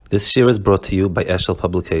This year is brought to you by Eshel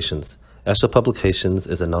Publications. Eshel Publications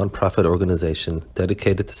is a non-profit organization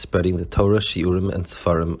dedicated to spreading the Torah, Shiurim, and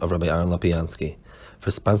Sefarim of Rabbi Aaron Lapiansky. For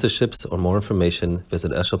sponsorships or more information,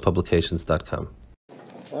 visit eshelpublications.com.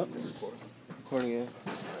 Oh, recording it.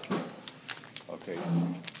 Okay.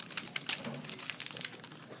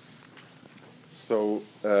 So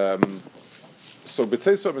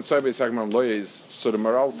B'tzeisov and Tzai B'Yisagmam Loyes, so the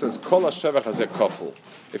Maral says, Kol HaShevach Hazeh Kofel.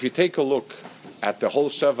 If you take a look at the whole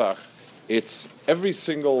Shevach, it's every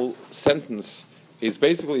single sentence is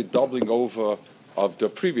basically doubling over of the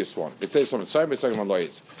previous one. It says something.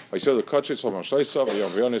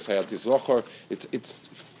 It's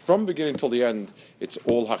from beginning till the end. It's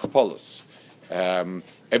all hachpalas.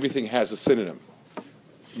 Everything has a synonym.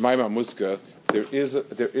 Maimah Muska. There is a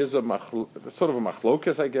sort of a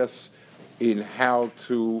machlokas, I guess, in how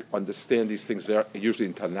to understand these things. They're usually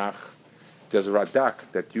in Tanakh. There's a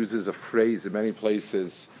Radak that uses a phrase in many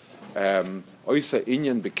places, Oisa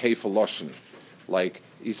Inyan B'Keif Loshen. Like,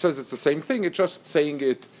 he says it's the same thing, it's just saying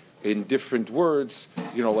it in different words.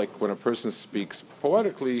 You know, like when a person speaks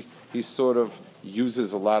poetically, he sort of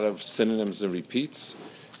uses a lot of synonyms and repeats.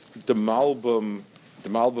 The Malbim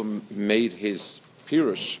made his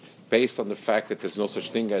Pirush based on the fact that there's no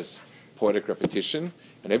such thing as poetic repetition,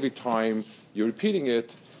 and every time you're repeating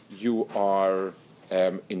it, you are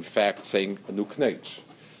in fact saying a new knech.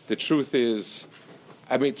 The truth is,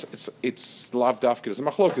 I mean, it's lav dafka. There's a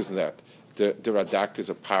machlok, isn't that? The Radak is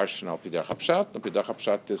a parsha al pidach hapshat. The pidach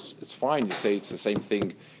hapshat is it's fine. You say it's the same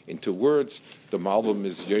thing in two words. The Malbim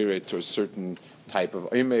is yored to a certain type of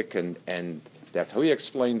imek, and that's how he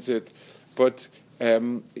explains it. But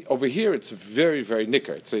over here, it's very, very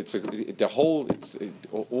nicker.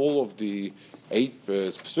 All of the 8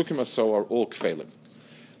 psukim or so are all kfelim.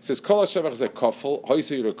 It says, Kol HaShevach Zeh Kofel,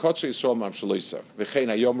 Hoyse Yerukotche Yisrael Mam Shaloisa, V'chein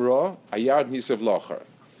Hayom Ra, Ayad Nisev Locher,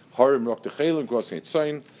 Harim Rok Techelim, Gwas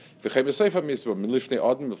Nitzayin, V'chein B'Sefer Mizbah, Milifnei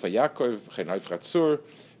Adam, V'fei Yaakov, V'chein Haif Chatzur,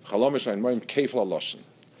 V'chalomesh Ein Moim, Keif LaLoshen.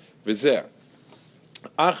 V'zeh,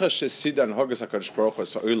 Acha Shesidan Hogas HaKadosh Baruch Hu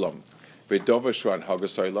Sa'olam, V'dova Shuan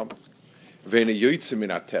Hogas Ha'olam, V'ene Yoytze Min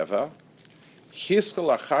HaTeva, Hiskel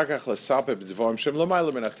Achar Kach L'Sape B'Dvorim Shem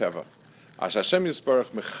L'mayla Min HaTeva, Ash Hashem Yisbarach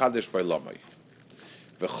Mechadesh B'Lomai.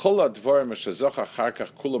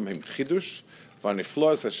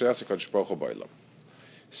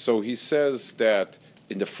 So he says that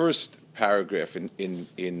in the first paragraph,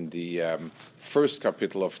 in the first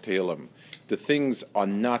kapitel of Tehillim, the things are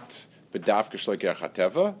not bedavke shleik derech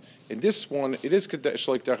hateva. In this one, it is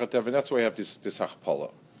shleik derech hateva, and that's why I have this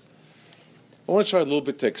hachpala. I want to try a little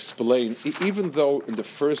bit to explain, even though in the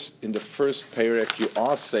first parak you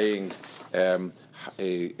are saying and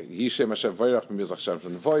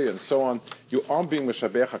so on, you aren't being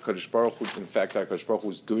Meshabech HaKadosh Baruch Hu. In fact, HaKadosh Baruch Hu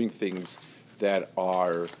is doing things that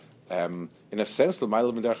are, in a sense,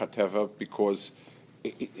 l'mayla min derech hateva, because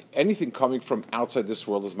anything coming from outside this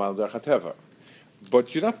world is l'mayla min derech hateva.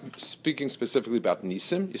 But you're not speaking specifically about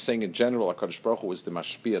Nisim. You're saying in general, HaKadosh Baruch Hu is the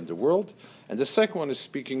mashpia in the world. And the second one is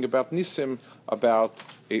speaking about Nisim, about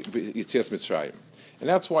Yitzias Mitzrayim. And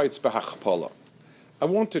that's why it's Behachpala. I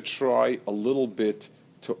want to try a little bit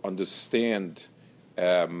to understand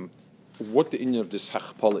what the inyan of this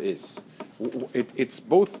hachpala is. It's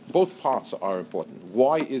both parts are important.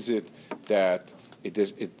 Why is it that the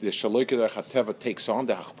shaloik derech hateva takes on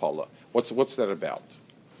the hachpala? What's that about?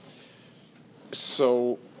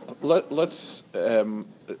 So let's.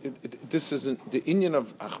 This isn't the inyan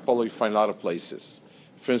of hachpala. You find a lot of places.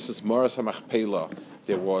 For instance, Moras HaMachpelah,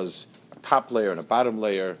 there was a top layer and a bottom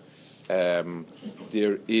layer.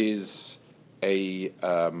 There is a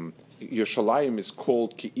Yerushalayim is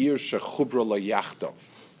called Ki'ir Shechubra LaYachdav.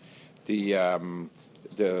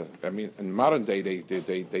 In modern day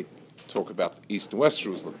they talk about East and West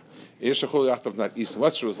Jerusalem. Ir Shechubra LaYachdav, not East and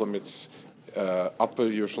West Jerusalem. It's Upper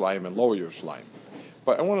Yerushalayim and Lower Yerushalayim.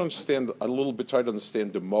 But I want to understand a little bit. Try to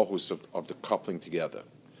understand the mohus of the coupling together.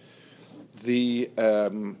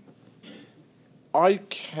 I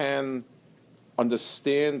can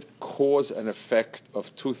understand cause and effect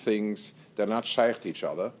of two things that are not shaykh to each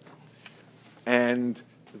other, and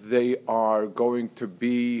they are going to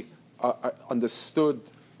be understood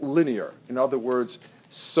linear. In other words,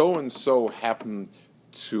 so-and-so happened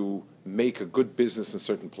to make a good business in a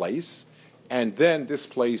certain place, and then this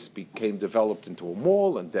place became developed into a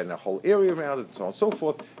mall, and then a whole area around it, and so on and so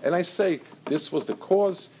forth. And I say, this was the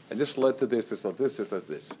cause, and this led to this, this led to this, this led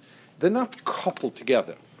to this. They're not coupled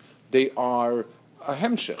together. They are a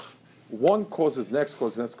hemshech. One causes next,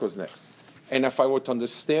 causes next, causes next. And if I were to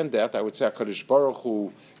understand that, I would say HaKadosh Baruch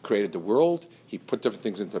Hu created the world, he put different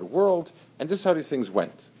things into the world, and this is how these things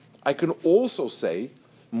went. I can also say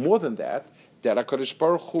more than that, that HaKadosh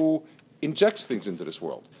Baruch Hu injects things into this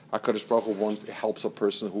world. HaKadosh Baruch Hu helps a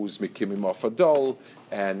person who's mikimim afadol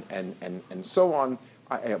and so on.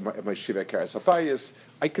 My Shiva Karas Hapayis.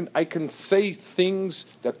 I can say things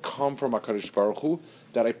that come from HaKadosh Baruch Hu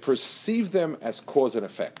that I perceive them as cause and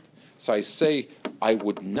effect. So I say I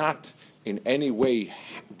would not in any way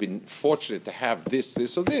been fortunate to have this,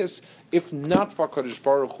 or this, if not for HaKadosh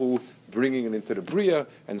Baruch Hu bringing it into the Bria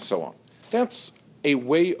and so on. That's a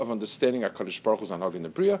way of understanding HaKadosh Baruch Hu's anhag in the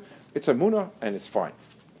Bria. It's a munah and it's fine.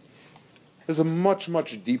 There's a much,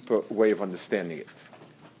 much deeper way of understanding it.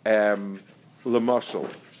 L'mashal,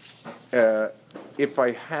 if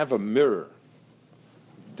I have a mirror,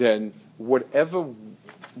 then whatever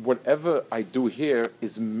I do here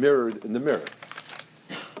is mirrored in the mirror.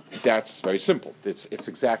 That's very simple. It's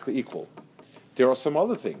exactly equal. There are some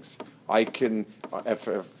other things. I can, if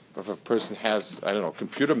a person has, I don't know, a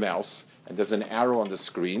computer mouse, and there's an arrow on the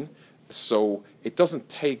screen, so it doesn't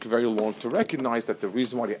take very long to recognize that the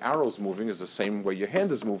reason why the arrow is moving is the same way your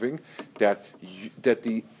hand is moving, that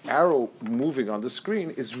the arrow moving on the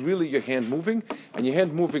screen is really your hand moving, and your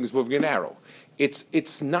hand moving is moving an arrow.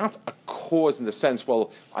 It's not a cause in the sense,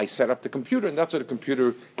 well, I set up the computer, and that's why the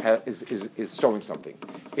computer is showing something.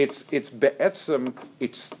 It's be'etzem,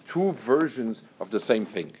 it's two versions of the same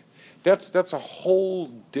thing. That's a whole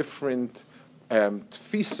different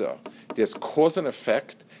tfisa. There's cause and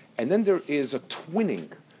effect, and then there is a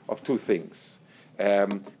twinning of two things.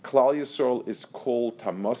 Klal Yisrael is called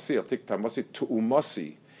tamasi, I think tamasi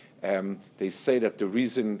tu'umasi. They say that the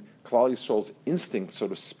reason Klal Yisrael's instincts, so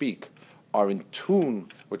to speak, are in tune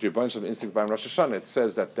with your bunch of instinct by Rosh Hashanah. It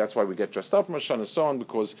says that that's why we get dressed up in Rosh Hashanah and so on,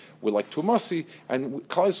 because we're like tu'umasi, and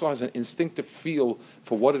Klal Yisrael has an instinctive feel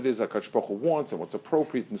for what it is that HaKadosh Baruch Hu wants and what's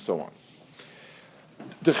appropriate and so on.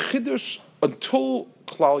 The Chiddush, until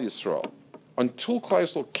Klal Yisrael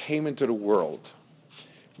came into the world,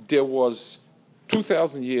 there was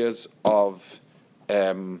 2,000 years of,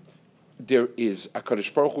 there is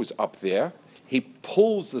HaKadosh Baruch Hu is up there. He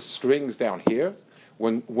pulls the strings down here.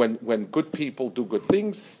 When good people do good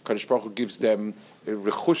things, HaKadosh Baruch Hu gives them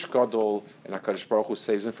rechush gadol, and HaKadosh Baruch Hu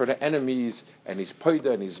saves them for their enemies, and he's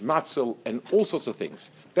poida, and he's matzel, and all sorts of things.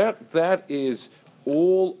 That is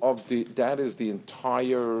the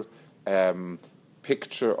entire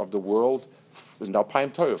picture of the world in the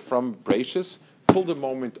Alpayim Torah, from Bereishis till the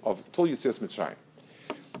moment of till Yetzias Mitzrayim.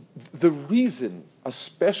 The reason,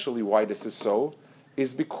 especially why this is so,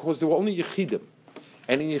 is because there were only Yechidim.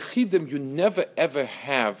 And in Yechidim, you never ever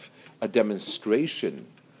have a demonstration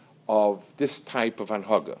of this type of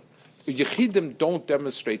anhaga. Yechidim don't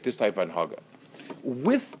demonstrate this type of anhaga.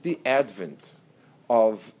 With the advent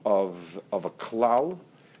of a klal,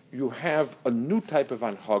 you have a new type of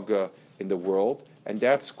anhaga in the world, and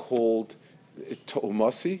that's called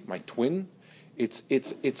To'umasi, my twin. It's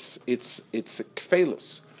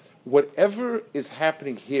kfelus. Whatever is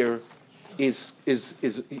happening here is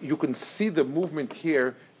you can see the movement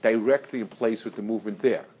here directly in place with the movement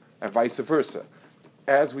there, and vice versa.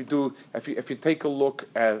 As we do, if you take a look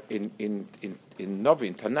at in Navi,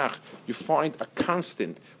 in Tanakh, you find a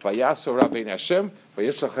constant Vayaso Rabbein Hashem,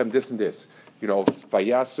 Vayishlachem this and this.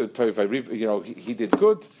 Vayaso Toiv, he did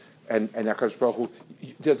good, and HaKadosh Baruch Hu.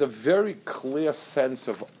 There's a very clear sense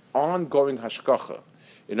of ongoing hashgacha.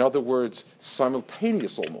 In other words,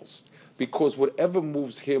 simultaneous almost, because whatever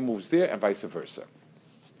moves here moves there, and vice versa.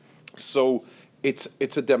 So it's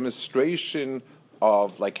a demonstration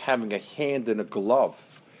of like having a hand in a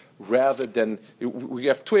glove, rather than we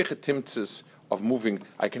have two echetimtzes of moving.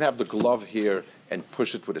 I can have the glove here and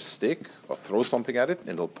push it with a stick or throw something at it, and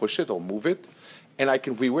it'll push it or move it. And I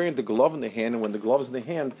can be wearing the glove in the hand, and when the glove is in the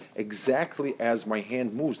hand, exactly as my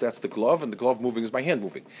hand moves, that's the glove, and the glove moving is my hand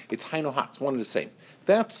moving. It's hainu ha, it's one and the same.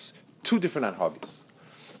 That's two different anhagis.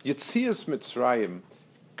 Yetzias Mitzrayim,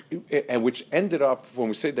 and which ended up, when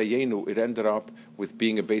we say Dayenu, it ended up with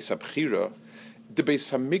being a Beis HaBchira. The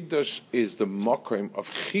Beis HaMikdash is the makom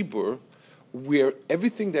of Chibur, where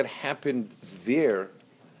everything that happened there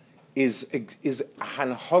is a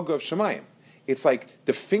hanhaga of Shemayim. It's like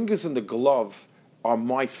the fingers in the glove are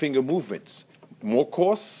my finger movements. More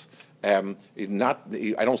coarse, I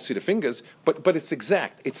don't see the fingers, but it's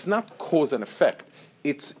exact. It's not cause and effect.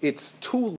 It's two